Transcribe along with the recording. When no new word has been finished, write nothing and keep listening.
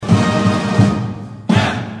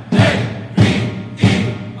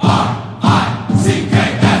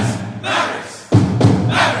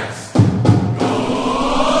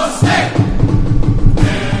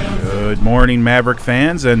morning, Maverick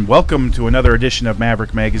fans, and welcome to another edition of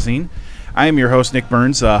Maverick Magazine. I am your host, Nick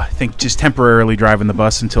Burns. I think just temporarily driving the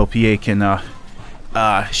bus until PA can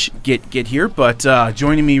get here. But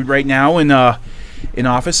joining me right now in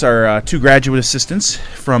office are two graduate assistants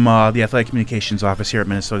from the Athletic Communications office here at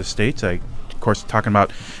Minnesota State. Of course, talking about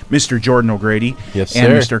Mr. Jordan O'Grady and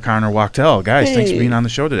Mr. Connor Wachtel. Guys, thanks for being on the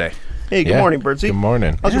show today. Hey, good morning, Birdsy. Good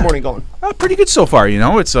morning. How's your morning going? Pretty good so far,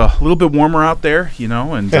 It's a little bit warmer out there,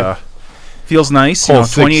 and feels nice.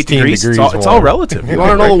 28 degrees. It's all relative. You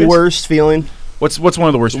want to know the worst feeling? What's one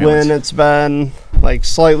of the worst feelings? When it's been like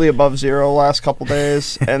slightly above zero the last couple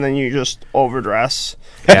days, and then you just overdress.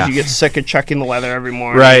 Yeah. You get sick of checking the weather every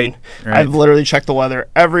morning. Right. I've literally checked the weather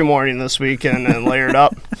every morning this weekend and layered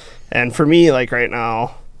up. And for me, like right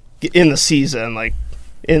now, in the season, like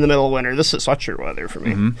in the middle of winter, this is sweatshirt weather for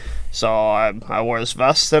me. Mm-hmm. So I wore this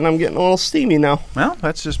vest, and I'm getting a little steamy now. Well,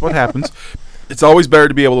 that's just what happens. It's always better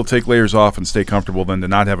to be able to take layers off and stay comfortable than to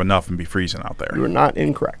not have enough and be freezing out there. You are not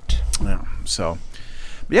incorrect. Yeah. So,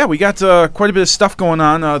 yeah, we got quite a bit of stuff going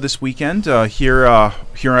on this weekend here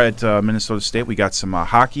at Minnesota State. We got some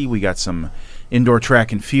hockey. We got some indoor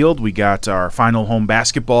track and field. We got our final home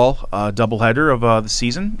basketball doubleheader of the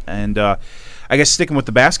season. And I guess sticking with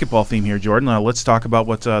the basketball theme here, Jordan, let's talk about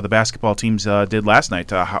what the basketball teams did last night.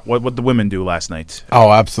 What did the women do last night?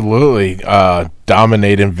 Oh, absolutely.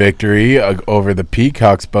 Dominating victory over the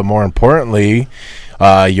Peacocks, but more importantly,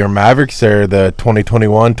 your Mavericks are the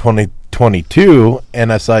 2021-2022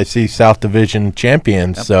 NSIC South Division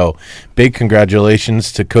champions. Yep. So big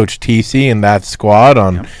congratulations to Coach TC and that squad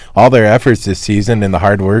on all their efforts this season and the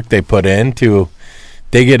hard work they put in to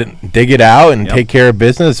dig it out and take care of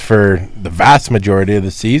business for the vast majority of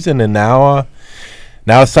the season. And now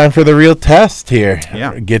it's time for the real test here.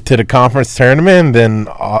 Yeah. Get to the conference tournament, and then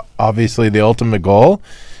obviously the ultimate goal.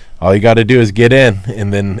 All you got to do is get in,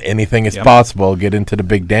 and then anything is possible. Get into the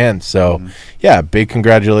big dance. So, big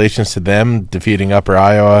congratulations to them, defeating Upper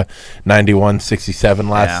Iowa 91-67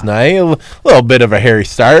 last night. A little bit of a hairy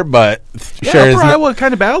start, but Upper Iowa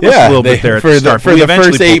kind of battled us a little bit there for the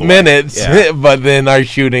first 8 minutes. Yeah. But then our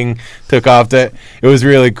shooting took off. It was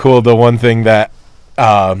really cool. The one thing that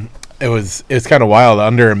it was kind of wild.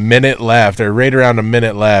 Under a minute left, or right around a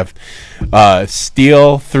minute left,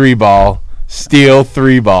 steal 3-ball. Steal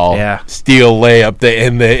 3-ball, steal layup,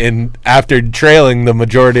 and after trailing the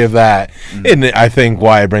majority of that, and I think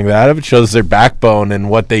why I bring that up, it shows their backbone and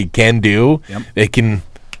what they can do. Yep. They can,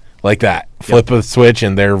 like that, flip a switch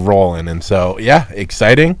and they're rolling, and so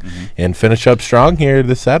exciting, and finish up strong here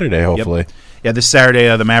this Saturday, hopefully. Yep. Yeah, this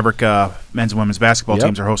Saturday, the Maverick men's and women's basketball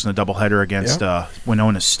teams are hosting a doubleheader against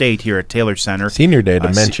Winona State here at Taylor Center. Senior day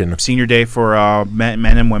to mention. Senior day for men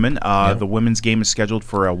and women. The women's game is scheduled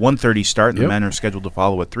for a 1:30 start, and the men are scheduled to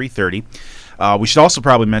follow at 3:30. We should also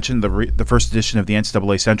probably mention the first edition of the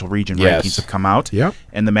NCAA Central Region rankings have come out,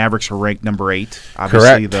 and the Mavericks were ranked number 8.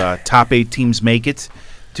 Obviously, the top 8 teams make it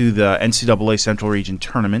to the NCAA Central Region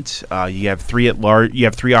tournament. You have 3 at large. You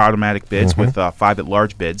have 3 automatic bids with 5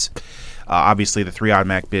 at-large bids. Obviously, the 3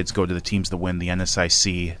 automatic bids go to the teams that win the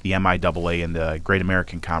NSIC, the MIAA, and the Great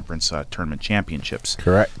American Conference Tournament Championships.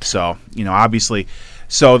 Correct. So, obviously,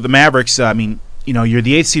 the Mavericks, you're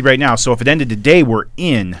the 8th seed right now, so if it ended today, we're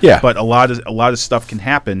in. Yeah. But a lot of stuff can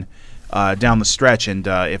happen down the stretch, and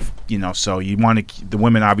so you want to, the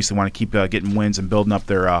women obviously want to keep getting wins and building up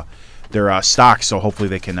their stock, so hopefully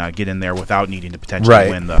they can get in there without needing to potentially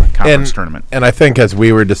win the conference tournament. And I think, as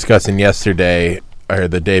we were discussing yesterday, or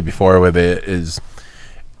the day before with it, is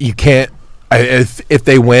you can't if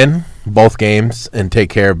they win both games and take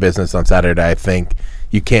care of business on Saturday, I think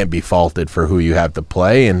you can't be faulted for who you have to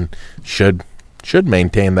play, and should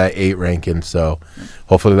maintain that 8 ranking. So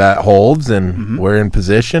hopefully that holds, and we're in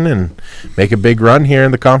position and make a big run here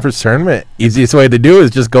in the conference tournament. Easiest way to do is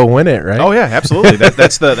just go win it, right? Oh yeah, absolutely.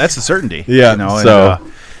 that's the certainty. Yeah.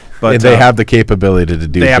 But they have the capability to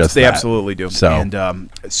do just that. They absolutely do. So. And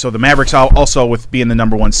so the Mavericks also, with being the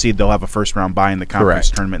number 1 seed, they'll have a first-round bye in the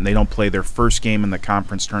conference tournament. And they don't play their first game in the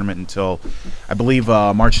conference tournament until, I believe,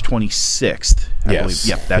 March 26th. I believe.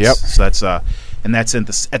 So that's and that's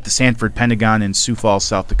at the Sanford Pentagon in Sioux Falls,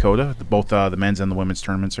 South Dakota. Both the men's and the women's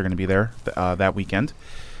tournaments are going to be there that weekend.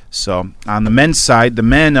 So on the men's side, the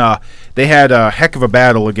men they had a heck of a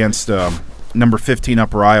battle against number 15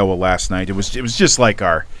 Upper Iowa last night. It was just like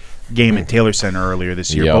our game at Taylor Center earlier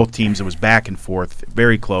this year. Both teams, it was back and forth,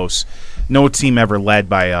 very close. No team ever led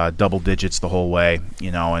by double digits the whole way,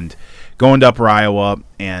 and going to Upper Iowa,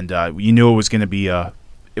 and you knew it was going to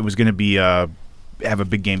be have a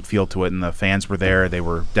big game feel to it, and the fans were there. They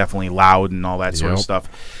were definitely loud and all that sort of stuff.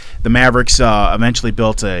 the Mavericks eventually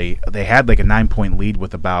they had like a 9-point lead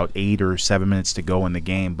with about 8 or 7 minutes to go in the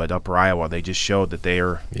game, but Upper Iowa, they just showed that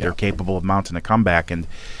they're capable of mounting a comeback, and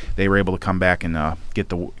they were able to come back and get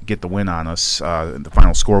the win on us. The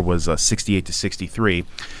final score was 68-63.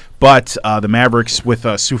 But the Mavericks, with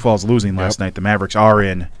Sioux Falls losing last night, the Mavericks are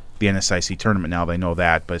in the NSIC tournament now. They know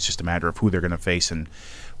that, but it's just a matter of who they're going to face and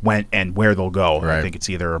when and where they'll go. Right. I think it's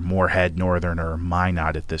either Moorhead, Northern, or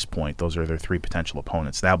Minot at this point. Those are their 3 potential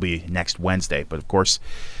opponents. That'll be next Wednesday. But, of course,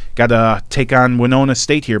 got to take on Winona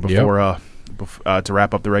State here before to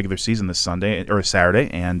wrap up the regular season this Sunday or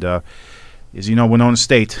Saturday. And as you know, Winona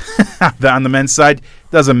State on the men's side,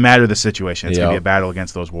 doesn't matter the situation. It's going to be a battle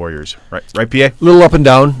against those Warriors. Right, PA? A little up and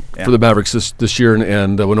down for the Mavericks this year,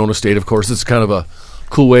 and Winona State, of course. It's kind of a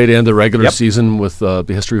cool way to end the regular season with the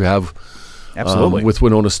history we have with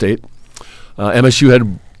Winona State. MSU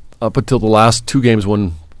had, up until the last 2 games,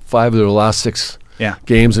 won 5 of their last 6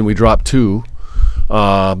 games, and we dropped 2.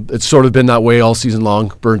 It's sort of been that way all season long,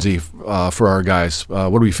 Burnsy, for our guys. What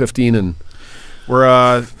are we, 15 and...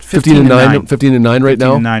 We're 15 and 9. 15 and 9 right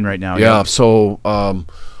now. 15 and 9 right now. Yeah. So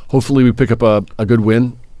hopefully we pick up a good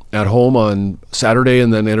win at home on Saturday,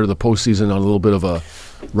 and then enter the postseason on a little bit of a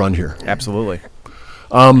run here. Absolutely.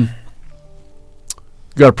 You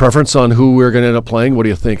got a preference on who we're going to end up playing? What do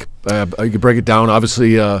you think? You can break it down.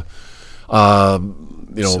 Obviously,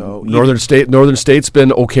 Northern State's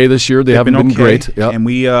been okay this year. They haven't been great. Yep. And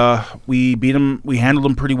we beat them. We handled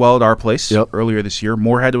them pretty well at our place earlier this year.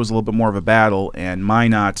 Moorhead was a little bit more of a battle, and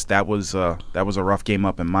Minot, that was a rough game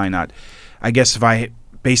up in Minot. I guess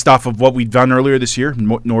based off of what we've done earlier this year,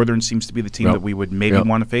 Northern seems to be the team that we would maybe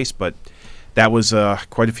want to face, but that was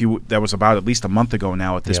quite a few. That was about at least a month ago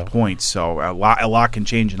now at this point. So a lot can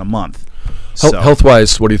change in a month.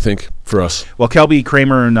 Health-wise, what do you think for us? Well, Kelby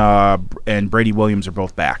Kramer and Brady Williams are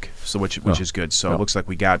both back, so which is good. So it looks like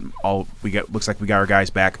we got our guys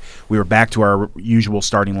back. We were back to our usual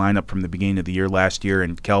starting lineup from the beginning of the year last year,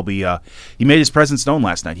 and Kelby he made his presence known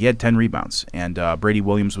last night. He had 10 rebounds, and Brady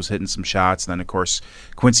Williams was hitting some shots. And then of course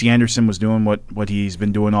Quincy Anderson was doing what he's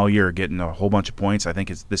been doing all year, getting a whole bunch of points. I think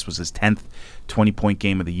this was his 10th 20-point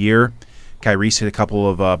game of the year. Kyrie's hit a couple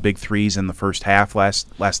of big threes in the first half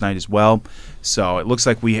last night as well. So it looks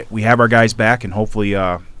like we have our guys back, and hopefully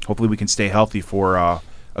we can stay healthy for a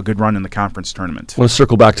good run in the conference tournament. I want to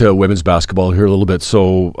circle back to women's basketball here a little bit.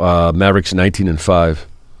 So Mavericks 19-5,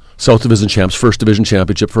 South Division champs, first division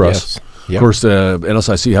championship for us. Yep. Of course,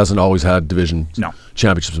 NSIC hasn't always had division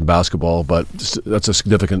championships in basketball, but that's a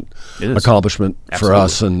significant accomplishment for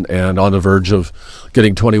us, and on the verge of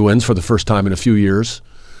getting 20 wins for the first time in a few years.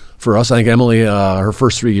 For us, I think Emily, her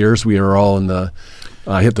first 3 years, we were all in the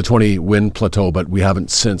hit the 20-win plateau, but we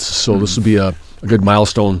haven't since. So this will be a good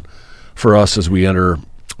milestone for us as we enter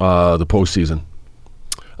the postseason.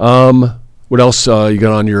 What else you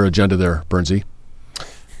got on your agenda there, Burnsy?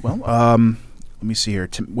 Well, let me see here.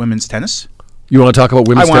 Women's tennis. You want to talk about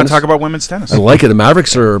women's tennis? I want to talk about women's tennis. I like it. The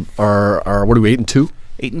Mavericks are what are we, 8-2?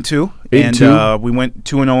 8-2. 8-2. We went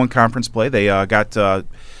 2-0 in conference play. They got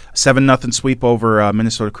 7-0 sweep over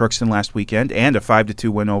Minnesota Crookston last weekend, and a 5-2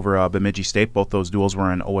 win over Bemidji State. Both those duels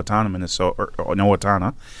were in Owatonna, Minnesota.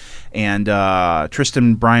 Owatonna. And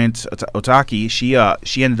Tristan Bryant Otaki,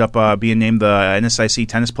 she ended up being named the NSIC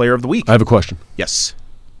Tennis Player of the Week. I have a question. Yes.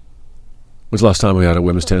 When's the last time we had a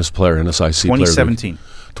women's tennis player, NSIC 2017.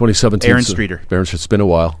 2017. Erin Streeter. It's been a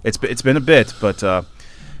while. It's been a bit, but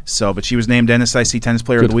she was named NSIC Tennis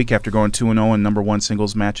Player of the Week after going 2-0 in number 1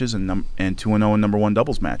 singles matches and 2-0 in number 1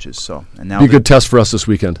 doubles matches. So, and now be a good test for us this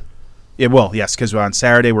weekend. It will, yes, because on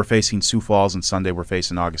Saturday we're facing Sioux Falls and Sunday we're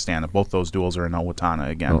facing Augustana. Both those duels are in Owatonna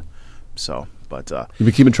again. Oh. So, but you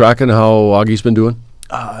been keeping track on how Augie's been doing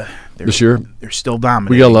this year? They're still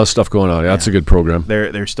dominating. We got a lot of stuff going on. Yeah, that's a good program.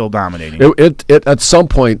 They're still dominating. It at some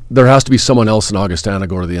point there has to be someone else in Augustana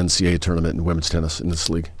going to the NCAA tournament in women's tennis in this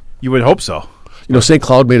league. You would hope so. You know, St.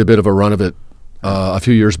 Cloud made a bit of a run of it a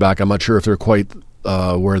few years back. I'm not sure if they're quite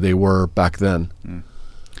where they were back then.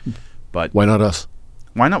 But why not us?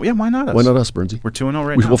 Why not? Yeah, why not us? Why not us, Burnsy? We're 2-0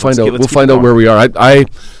 right now. We'll find out. We'll find out where we are.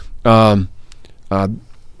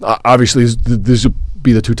 Obviously, these will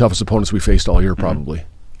be the 2 toughest opponents we faced all year, probably.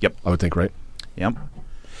 Yep, I would think, right? Yep.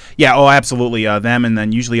 Yeah. Oh, absolutely. Them, and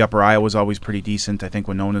then usually Upper Iowa was always pretty decent. I think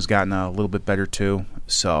Winona's gotten a little bit better too.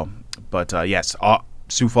 So, but yes.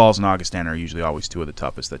 Sioux Falls and Augustana are usually always 2 of the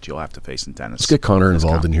toughest that you'll have to face in tennis. Let's get Connor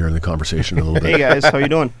involved in here in the conversation a little bit. Hey guys, how you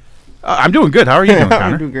doing? I'm doing good. How are you doing, Connor?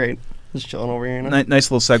 I'm doing great. Just chilling over here.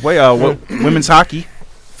 Nice little segue. Women's hockey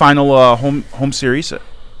final home series.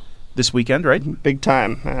 this weekend, right? Big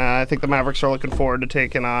time. I think the Mavericks are looking forward to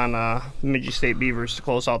taking on the Bemidji State Beavers to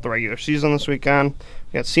close out the regular season this weekend.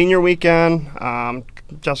 We got senior weekend.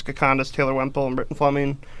 Jessica Condis, Taylor Wemple, and Britton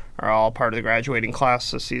Fleming are all part of the graduating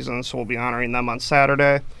class this season, so we'll be honoring them on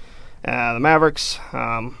Saturday. The Mavericks,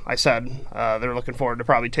 I said, they're looking forward to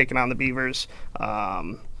probably taking on the Beavers.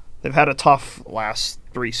 They've had a tough last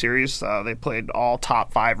 3 series. They played all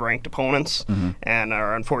top 5 ranked opponents and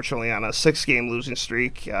are unfortunately on a 6-game losing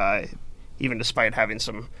streak, even despite having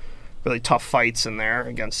some really tough fights in there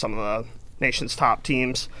against some of the nation's top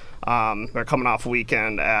teams. They're coming off a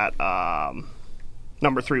weekend at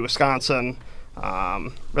number 3 Wisconsin.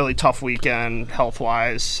 Really tough weekend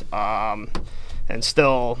health-wise. And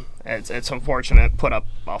still, it's unfortunate put up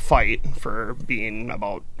a fight for being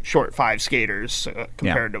about short 5 skaters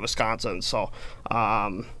compared to Wisconsin. So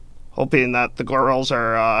hoping that the girls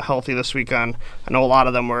are healthy this weekend. I know a lot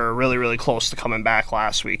of them were really, really close to coming back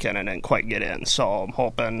last weekend and didn't quite get in. So I'm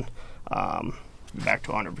hoping back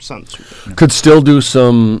to 100% this weekend. Could still do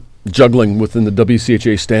some juggling within the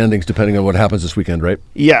WCHA standings depending on what happens this weekend, right?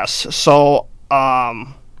 Yes. So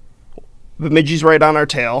Bemidji's right on our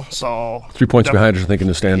tail, so 3 points behind us, I think, in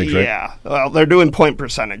the standings, right? Yeah, well, they're doing point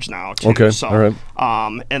percentage now, too. Okay, so, all right.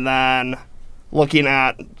 And then looking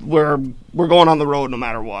at, we're going on the road no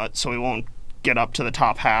matter what, so we won't get up to the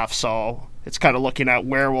top half, so it's kind of looking at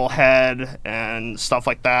where we'll head and stuff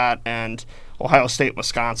like that, and Ohio State,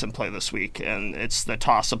 Wisconsin play this week, and it's the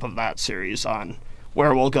toss-up of that series on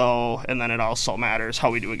where we'll go, and then it also matters how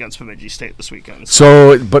we do against Bemidji State this weekend.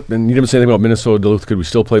 So, and you didn't say anything about Minnesota Duluth. Could we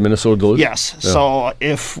still play Minnesota Duluth? Yes. Yeah. So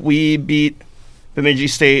if we beat Bemidji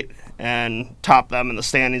State and top them in the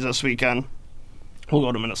standings this weekend, we'll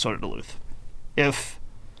go to Minnesota Duluth. If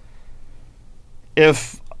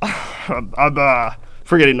I'm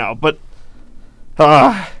forgetting now, but you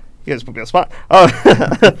guys put me on the spot.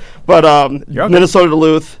 But Minnesota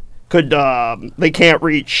Duluth could they can't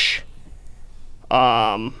reach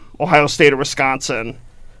Ohio State or Wisconsin,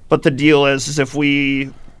 but the deal is if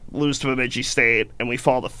we lose to Bemidji State and we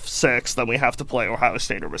fall to 6th, then we have to play Ohio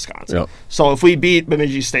State or Wisconsin. Yep. So if we beat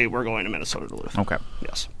Bemidji State, we're going to Minnesota Duluth. Okay.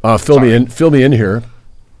 Yes. Fill me in here.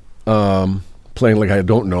 Playing like I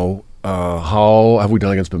don't know. How have we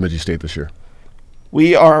done against Bemidji State this year?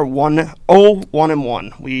 We are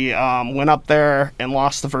 1-1. We went up there and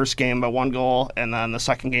lost the first game by 1 goal, and then the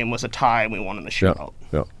second game was a tie, and we won in the shootout.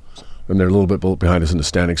 Yeah. And they're a little bit behind us in the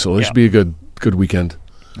standings, so this should be a good weekend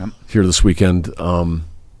here this weekend.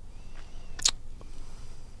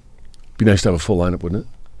 Be nice to have a full lineup, wouldn't it?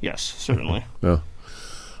 Yes, certainly. Yeah.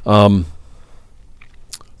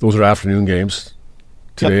 Those are afternoon games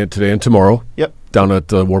today and tomorrow. Yep. Down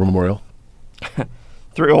at War Memorial.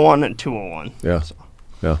 301 and 201. Yeah. So.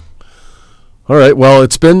 Yeah. All right. Well,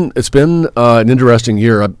 it's been an interesting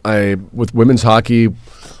year. I with women's hockey,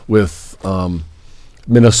 with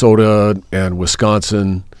Minnesota and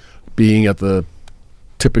Wisconsin being at the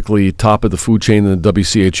typically top of the food chain in the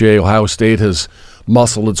WCHA. Ohio State has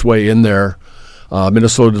muscled its way in there.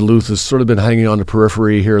 Minnesota Duluth has sort of been hanging on the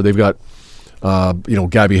periphery here. They've got,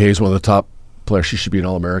 Gabby Hayes, one of the top players. She should be an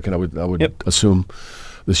All-American, I would assume,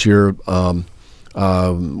 this year.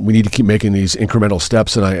 We need to keep making these incremental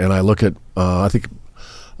steps, and I look at, I think,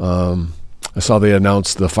 I saw they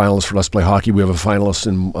announced the finalists for Let's Play Hockey. We have a finalist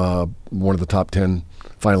in one of the top 10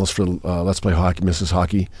 finalists for Let's Play Hockey, Mrs.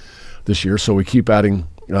 Hockey, this year. So we keep adding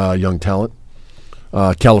young talent.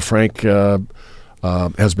 Califranc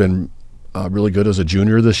has been really good as a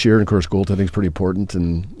junior this year, and of course goaltending is pretty important,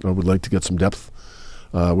 and I would like to get some depth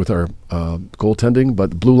with our goaltending.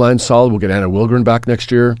 But the blue line's solid. We'll get Anna Wilgren back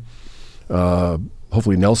next year.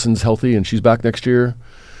 Hopefully Nelson's healthy, and she's back next year.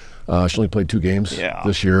 She only played 2 games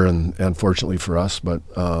this year, and unfortunately for us. But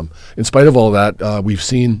in spite of all that, we've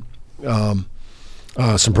seen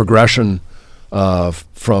some progression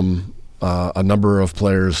from a number of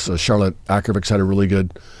players. Charlotte Akervik's had a really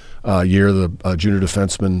good year, the junior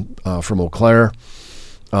defenseman from Eau Claire.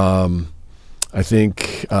 I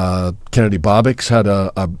think Kennedy Bobbick's had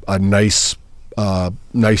a nice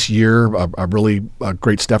year, a really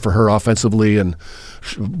great step for her offensively, and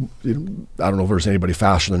I don't know if there's anybody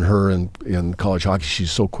faster than her in college hockey.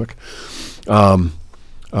 She's so quick.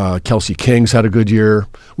 Kelsey King's had a good year.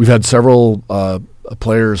 We've had several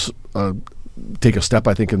players take a step,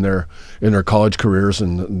 I think, in their college careers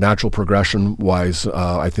and natural progression wise.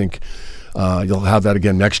 I think you'll have that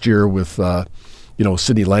again next year with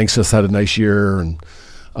Sydney Langseth had a nice year, and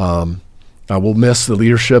we'll miss the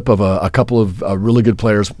leadership of a couple of really good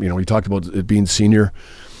players. We talked about it being senior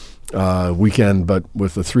weekend, but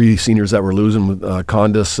with the 3 seniors that we're losing, with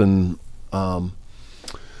Condis and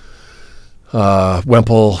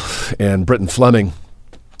Wempel and Britton Fleming,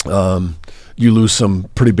 you lose some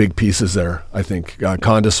pretty big pieces there, I think.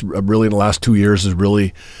 Condis really in the last 2 years has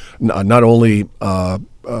really not only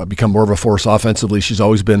become more of a force offensively, she's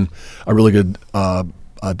always been a really good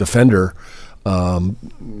defender,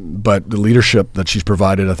 but the leadership that she's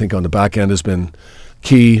provided, I think, on the back end has been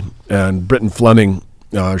key. And Britton Fleming,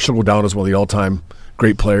 she'll go down as one of the all-time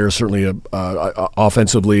great players. Certainly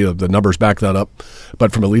offensively, the numbers back that up.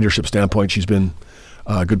 But from a leadership standpoint, she's been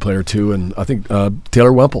a good player too. And I think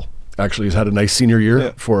Taylor Wempel actually has had a nice senior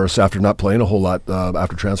year for us after not playing a whole lot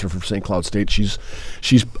after transfer from St. Cloud State. She's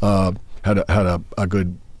had a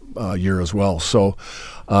good year as well. So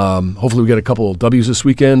hopefully we get a couple of W's this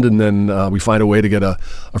weekend, and then we find a way to get a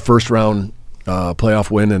first round playoff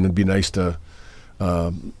win, and it'd be nice to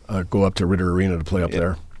go up to Ritter Arena to play up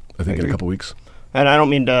there, I think, in a couple weeks. And I don't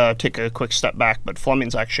mean to take a quick step back, but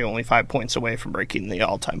Fleming's actually only 5 points away from breaking the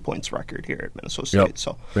all-time points record here at Minnesota State.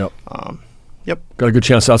 So, got a good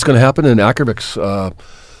chance that's going to happen. And Ackervick's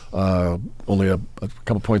only a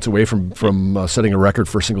couple points away from setting a record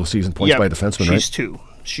for single-season points by a defenseman, right?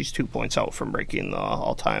 She's 2 points out from breaking the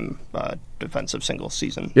all-time defensive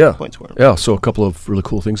single-season points winner. Yeah, so a couple of really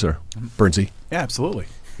cool things there, Burnsy. Yeah, absolutely.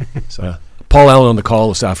 So. Paul Allan on the call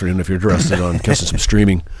this afternoon if you're interested on catching some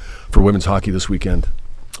streaming for women's hockey this weekend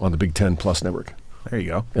on the Big Ten Plus network. There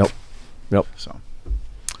you go. Yep. So,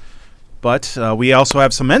 but we also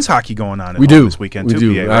have some men's hockey going on. We do this weekend. We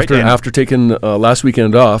too, do. PA, right? After taking last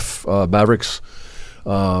weekend off, Mavericks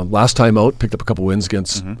last time out picked up a couple wins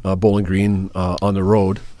against Bowling Green on the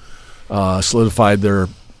road, solidified their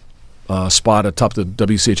spot atop the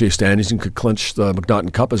WCHA standings and could clinch the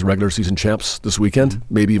McNaughton Cup as regular season champs this weekend,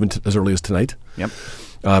 maybe even as early as tonight. Yep.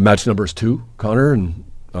 Match numbers 2, Connor and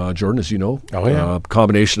Jordan, as you know. Oh, yeah.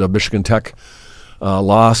 Combination of Michigan Tech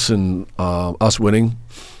loss and us winning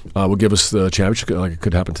will give us the championship, like it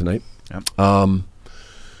could happen tonight. Yep.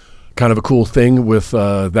 Kind of a cool thing with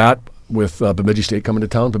that, with Bemidji State coming to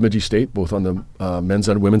town. Bemidji State, both on the men's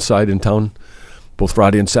and women's side in town, both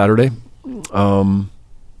Friday and Saturday.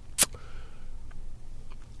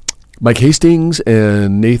 Mike Hastings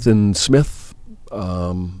and Nathan Smith,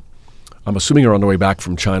 I'm assuming, are on their way back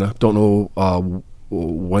from China. Don't know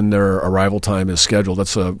when their arrival time is scheduled.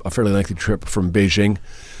 That's a fairly lengthy trip from Beijing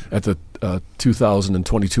at the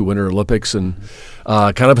 2022 Winter Olympics, and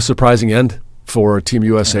kind of a surprising end for Team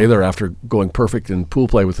USA there after going perfect in pool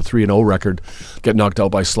play with a 3-0 record, get knocked out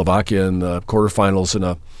by Slovakia in the quarterfinals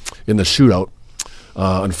in the shootout,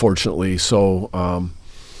 unfortunately. So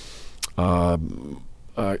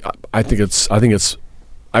I think it's.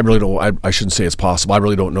 I really don't. I shouldn't say it's possible. I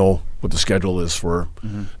really don't know what the schedule is for.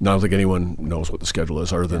 I don't think anyone knows what the schedule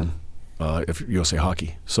is, other than if USA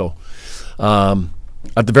Hockey. So,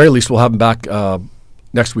 at the very least, we'll have them back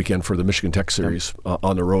next weekend for the Michigan Tech series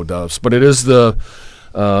on the road. But it is the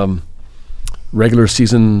regular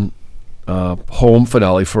season home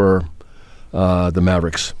finale for the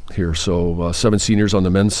Mavericks here. So 7 seniors on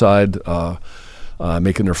the men's side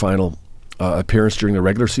making their final appearance during the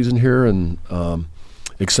regular season here, and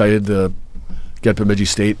excited to get Bemidji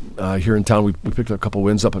State here in town. We picked up a couple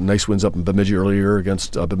wins up, nice wins up in Bemidji earlier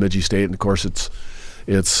against Bemidji State, and of course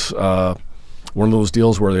it's one of those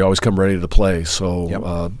deals where they always come ready to play.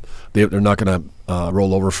 So they're not going to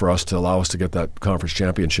roll over for us to allow us to get that conference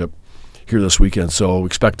championship here this weekend. So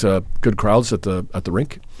expect good crowds at the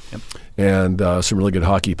rink. And some really good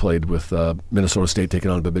hockey played with Minnesota State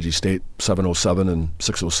taking on Bemidji State 7:07 and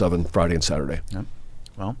 6:07 Friday and Saturday. Yep.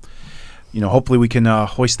 Well, hopefully we can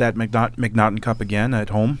hoist that McNaughton Cup again at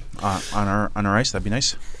home on our ice. That'd be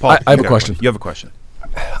nice. Paul, I have a question. You have a question.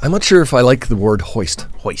 I'm not sure if I like the word hoist.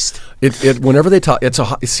 Hoist. It whenever they talk, it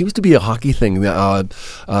seems to be a hockey thing.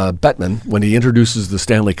 Bettman, when he introduces the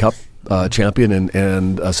Stanley Cup champion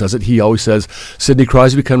and says it, he always says, "Sidney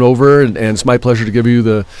Crosby, come over, and it's my pleasure to give you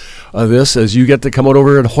the this as you get to come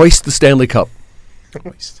over and hoist the Stanley Cup."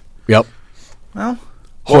 Hoist. Yep. Well,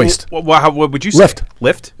 hoist. What would you say?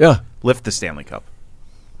 Lift. Yeah. Lift the Stanley Cup.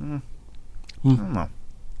 I don't know.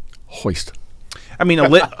 Hoist. I mean, a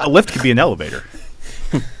lift could be an elevator.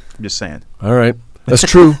 I'm just saying. All right, that's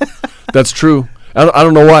true. That's true. I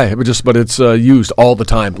don't know why, but it's used all the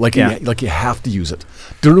time. Like you have to use it.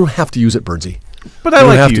 You don't have to use it, Burnsy. But I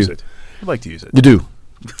like to use it. I like to use it. You do.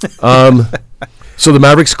 So the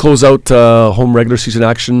Mavericks close out home regular season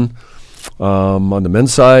action on the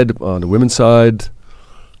men's side, on the women's side.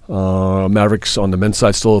 Mavericks on the men's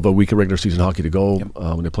side still have a week of regular season hockey to go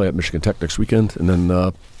when they play at Michigan Tech next weekend, and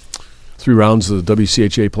then 3 rounds of the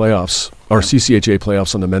WCHA playoffs or CCHA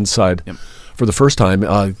playoffs on the men's side for the first time.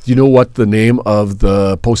 You know what the name of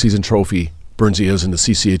the postseason trophy, Bernsey is in the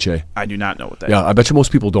CCHA. I do not know what that is. Yeah, I bet you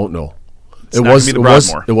most people don't know. It was the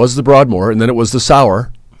Broadmoor. It was the Broadmoor, and then it was the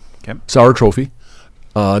Sauer Trophy.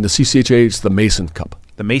 The CCHA is the Mason Cup.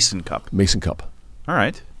 The Mason Cup. Mason Cup. All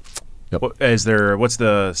right. Yep. What's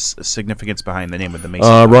the significance behind the name of the Mason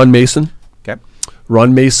Cup? Ron Mason. Okay.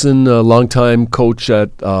 Ron Mason, a longtime coach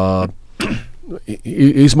at.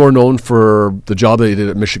 He's more known for the job that he did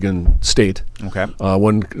at Michigan State. Okay.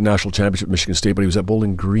 Won national championship at Michigan State, but he was at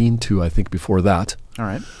Bowling Green too, I think, before that. All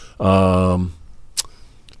right.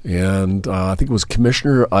 And I think it was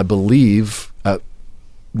commissioner, I believe,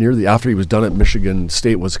 after he was done at Michigan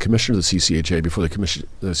State, was commissioner of the CCHA before the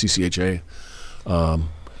CCHA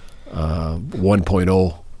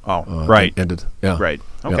 1.0 right. ended. Yeah. Right.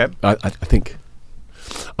 Okay. Yeah, I think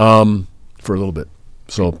for a little bit.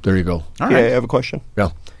 So there you go. All right. I have a question. Yeah.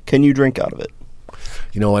 Can you drink out of it?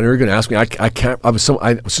 I know you're going to ask me. I can't. As soon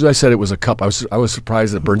as I said it was a cup, I was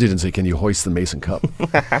surprised that Bernsey didn't say, "Can you hoist the Mason Cup?"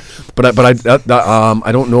 but I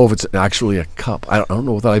don't know if it's actually a cup. I don't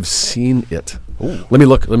know that I've seen it. Ooh. Let me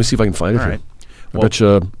look. Let me see if I can find it. All right. I bet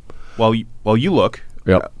you. While you look.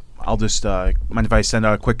 Yep. I'll just mind if I send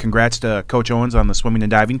out a quick congrats to Coach Owens on the swimming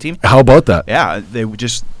and diving team. How about that? Yeah, they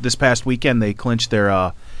just this past weekend they clinched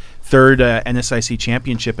their third NSIC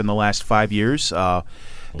championship in the last 5 years.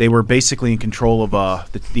 They were basically in control of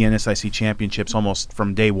the NSIC championships almost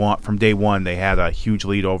from day one. From day one, they had a huge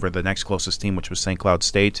lead over the next closest team, which was St. Cloud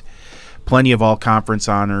State. Plenty of all-conference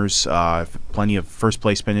honors, plenty of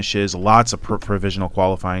first-place finishes, lots of provisional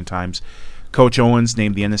qualifying times. Coach Owens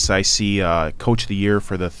named the NSIC Coach of the Year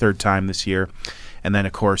for the third time this year. And then,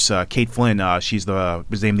 of course, Kate Flynn, was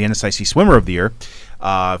named the NSIC Swimmer of the Year.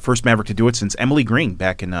 First Maverick to do it since Emily Green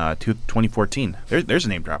back in 2014. There's a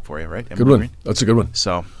name drop for you, right? Emily good one. Green? That's a good one.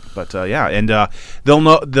 So, but yeah, and they'll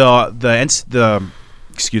know the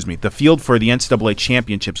field for the NCAA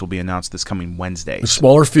championships will be announced this coming Wednesday. A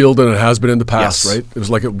smaller field than it has been in the past, yes. Right?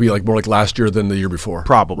 It would be more like last year than the year before.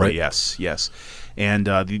 Probably, right? yes. And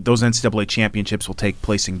those NCAA championships will take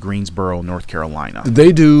place in Greensboro, North Carolina. Did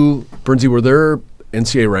they do, Bernsey, were there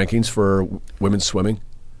NCAA rankings for women's swimming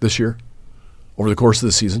this year over the course of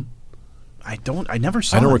the season? I never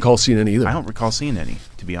saw I don't any. recall seeing any either. I don't recall seeing any,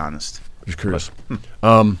 to be honest. Just curious.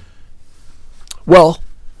 But,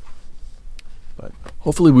 But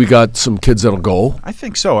hopefully we got some kids that'll go. I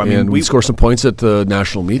think so. I mean, we score some points at the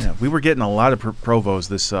national meet. Yeah, we were getting a lot of provos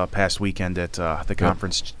this past weekend at the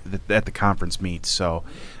conference at the conference meet. So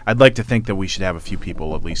I'd like to think that we should have a few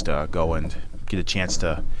people at least go and get a chance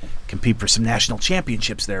to compete for some national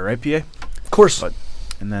championships there, right, PA? Of course.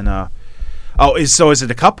 And then, is it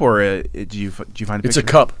a cup or do you find a picture? It's a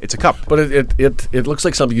cup. It's a cup, but it looks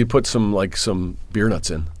like something you put some beer nuts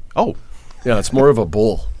in. Oh, yeah, it's more of a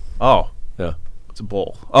bowl. Oh, yeah. It's a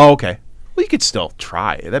bowl. Oh, okay. Well, you could still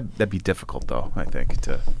try. That'd be difficult, though, I think.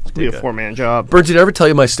 To be a four-man job. Bernsey, did I ever tell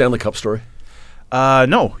you my Stanley Cup story?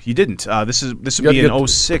 No, you didn't. This would be in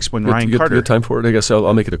 06 when Ryan Carter. You got time for it? I guess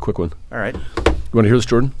I'll make it a quick one. All right. You want to hear this,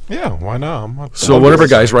 Jordan? Yeah, why not? So one of our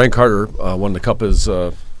guys, Ryan Carter, won the Cup as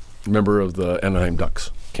a member of the Anaheim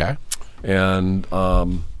Ducks. Okay. And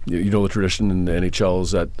you know the tradition in the NHL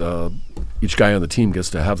is that each guy on the team gets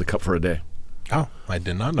to have the Cup for a day. Oh, I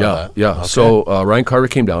did not know that. Yeah. Okay. So Ryan Carter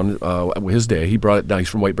came down his day. He brought it down. He's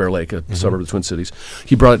from White Bear Lake, a suburb of the Twin Cities.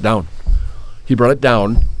 He brought it down.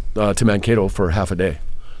 To Mankato for half a day,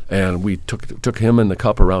 and we took him and the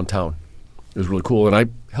Cup around town. It was really cool, and I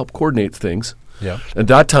helped coordinate things. Yeah. At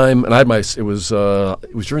that time, and I had it was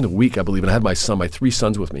during the week, I believe, and I had my 3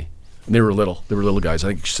 sons with me, and they were little. They were little guys.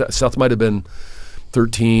 I think Seth might have been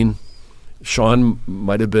 13. Sean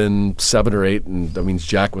might have been 7 or 8, and that means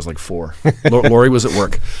Jack was like 4. Lori was at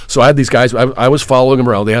work. So I had these guys. I was following them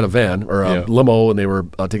around. They had a van or a limo, and they were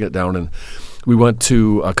taking it down. And we went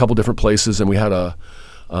to a couple different places, and we had a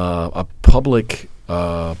public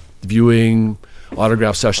viewing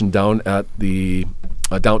autograph session down at the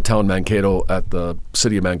downtown Mankato at the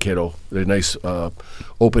City of Mankato. A nice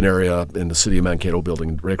open area in the City of Mankato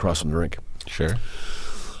building right across from the rink. Sure.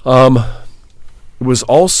 It was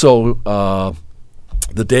also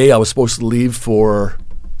the day I was supposed to leave for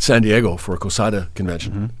San Diego for a COSADA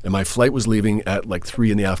convention, and my flight was leaving at like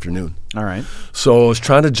 3 in the afternoon. All right. So I was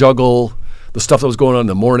trying to juggle the stuff that was going on in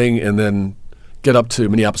the morning and then get up to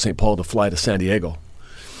Minneapolis-St. Paul to fly to San Diego.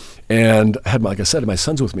 And I had, like I said, my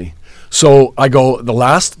sons with me. So I go, the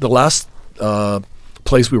last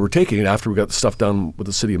place we were taking after we got the stuff done with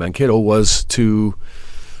the City of Mankato was to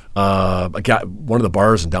one of the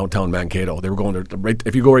bars in downtown Mankato. They were going there. Right,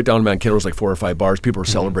 if you go right down to Mankato, there's like 4 or 5 bars. People were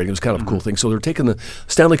celebrating. It was kind of a cool thing. So they're taking the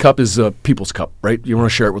Stanley Cup is a people's cup, right? You want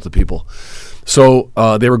to share it with the people. So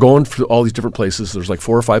they were going to all these different places. There's like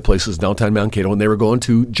 4 or 5 places downtown Mankato, and they were going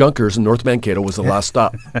to Junkers in North Mankato was the last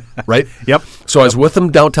stop, right? Yep. So I was with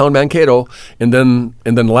them downtown Mankato, and then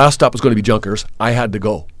the last stop was going to be Junkers. I had to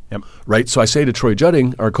go, right? So I say to Troy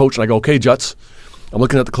Jutting, our coach, and I go, okay, Juts. I'm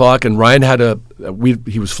looking at the clock, and Ryan had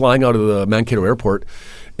he was flying out of the Mankato airport,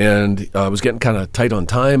 and was getting kind of tight on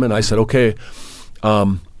time, and I said, okay,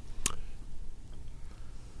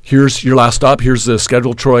 here's your last stop. Here's the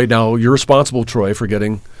schedule, Troy. Now, you're responsible, Troy, for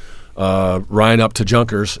getting Ryan up to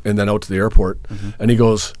Junkers and then out to the airport. And he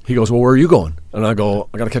goes, well, where are you going? And I go,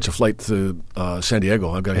 I got to catch a flight to San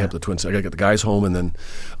Diego. I've got to head to the Twin Cities. I got to get the guys home and then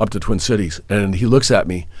up to Twin Cities. And he looks at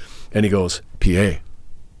me, and he goes, PA.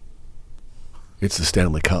 It's the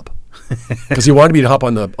Stanley Cup, because he wanted me to hop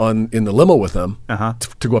in the limo with them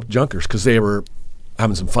to go up to Junkers because they were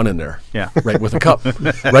having some fun in there, right, with the cup,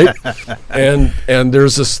 right, and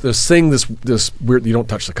there's this thing, this weird, you don't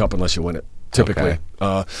touch the cup unless you win it typically,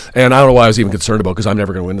 and I don't know why I was even concerned about because I'm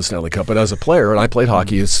never going to win the Stanley Cup, but as a player, and I played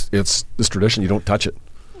hockey, it's this tradition, you don't touch it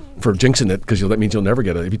for jinxing it because that means you'll never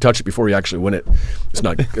get it. If you touch it before you actually win it,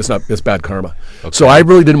 it's bad karma. So I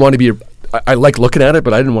really didn't want to be. I like looking at it,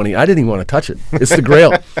 but I didn't even want to touch it. It's the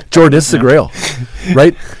Grail, Jordan. It's the Grail,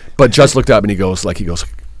 right? But just looked up and he goes, PA,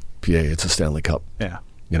 it's a Stanley Cup. Yeah,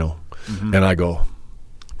 And I go,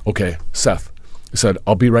 okay, Seth. I said,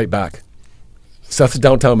 I'll be right back. Seth's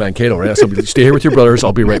downtown Mankato, right? So stay here with your brothers.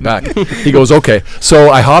 I'll be right back. He goes, okay.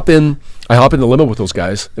 So I hop in the limo with those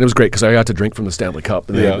guys, and it was great because I got to drink from the Stanley Cup,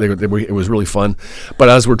 and it was really fun. But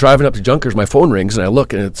as we're driving up to Junkers, my phone rings, and I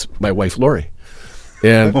look, and it's my wife, Lori.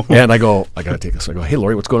 And I go, I got to take this. I go, hey,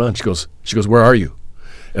 Lori, what's going on? She goes, where are you?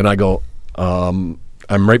 And I go, I'm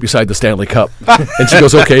right beside the Stanley Cup. And she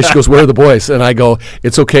goes, okay. She goes, where are the boys? And I go,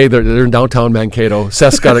 it's okay. They're in downtown Mankato.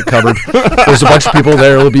 Seth's got it covered. There's a bunch of people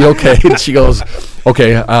there. It'll be okay. And she goes,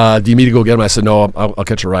 okay, do you need to go get them? I said, no, I'll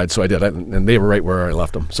catch a ride. So I did. And they were right where I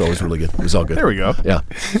left them. So it was really good. It was all good. There we go. Yeah.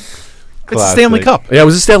 It's a Stanley Cup. Yeah, it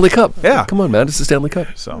was a Stanley Cup. Yeah. Come on, man. It's a Stanley Cup.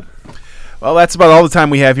 So... Well, that's about all the time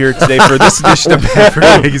we have here today for this edition of Maverick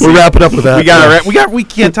Magazine. We'll wrap it up with that. We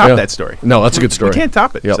can't top that story. No, that's a good story. We can't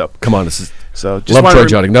top it. Yep. So come on, just love Troy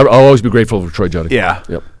Jutting. I'll always be grateful for Troy Jutting. Yeah.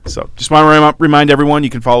 Yep. So just want to remind everyone you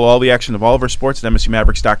can follow all the action of all of our sports at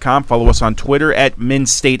MSUMavericks.com. Follow us on Twitter at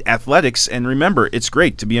MinState Athletics, and remember, it's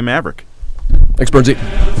great to be a Maverick. Thanks, Bernsey.